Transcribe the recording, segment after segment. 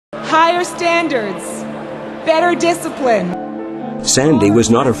higher standards, better discipline. Sandy was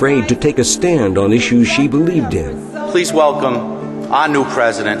not afraid to take a stand on issues she believed in. Please welcome our new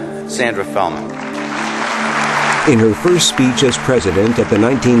president, Sandra Feldman. In her first speech as president at the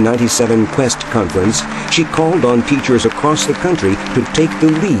 1997 Quest Conference, she called on teachers across the country to take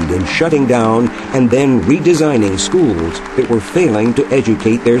the lead in shutting down and then redesigning schools that were failing to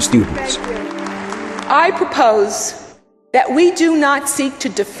educate their students. I propose that we do not seek to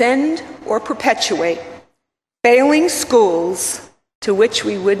defend or perpetuate failing schools to which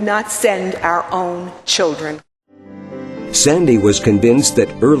we would not send our own children. Sandy was convinced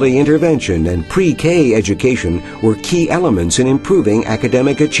that early intervention and pre-K education were key elements in improving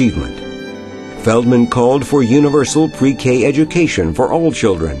academic achievement. Feldman called for universal pre-K education for all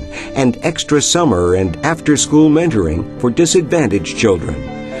children and extra summer and after-school mentoring for disadvantaged children,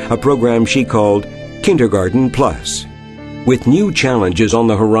 a program she called Kindergarten Plus. With new challenges on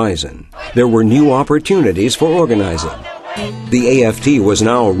the horizon, there were new opportunities for organizing. The AFT was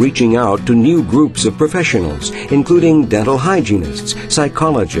now reaching out to new groups of professionals, including dental hygienists,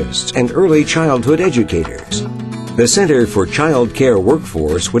 psychologists, and early childhood educators. The Center for Child Care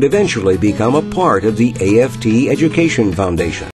Workforce would eventually become a part of the AFT Education Foundation.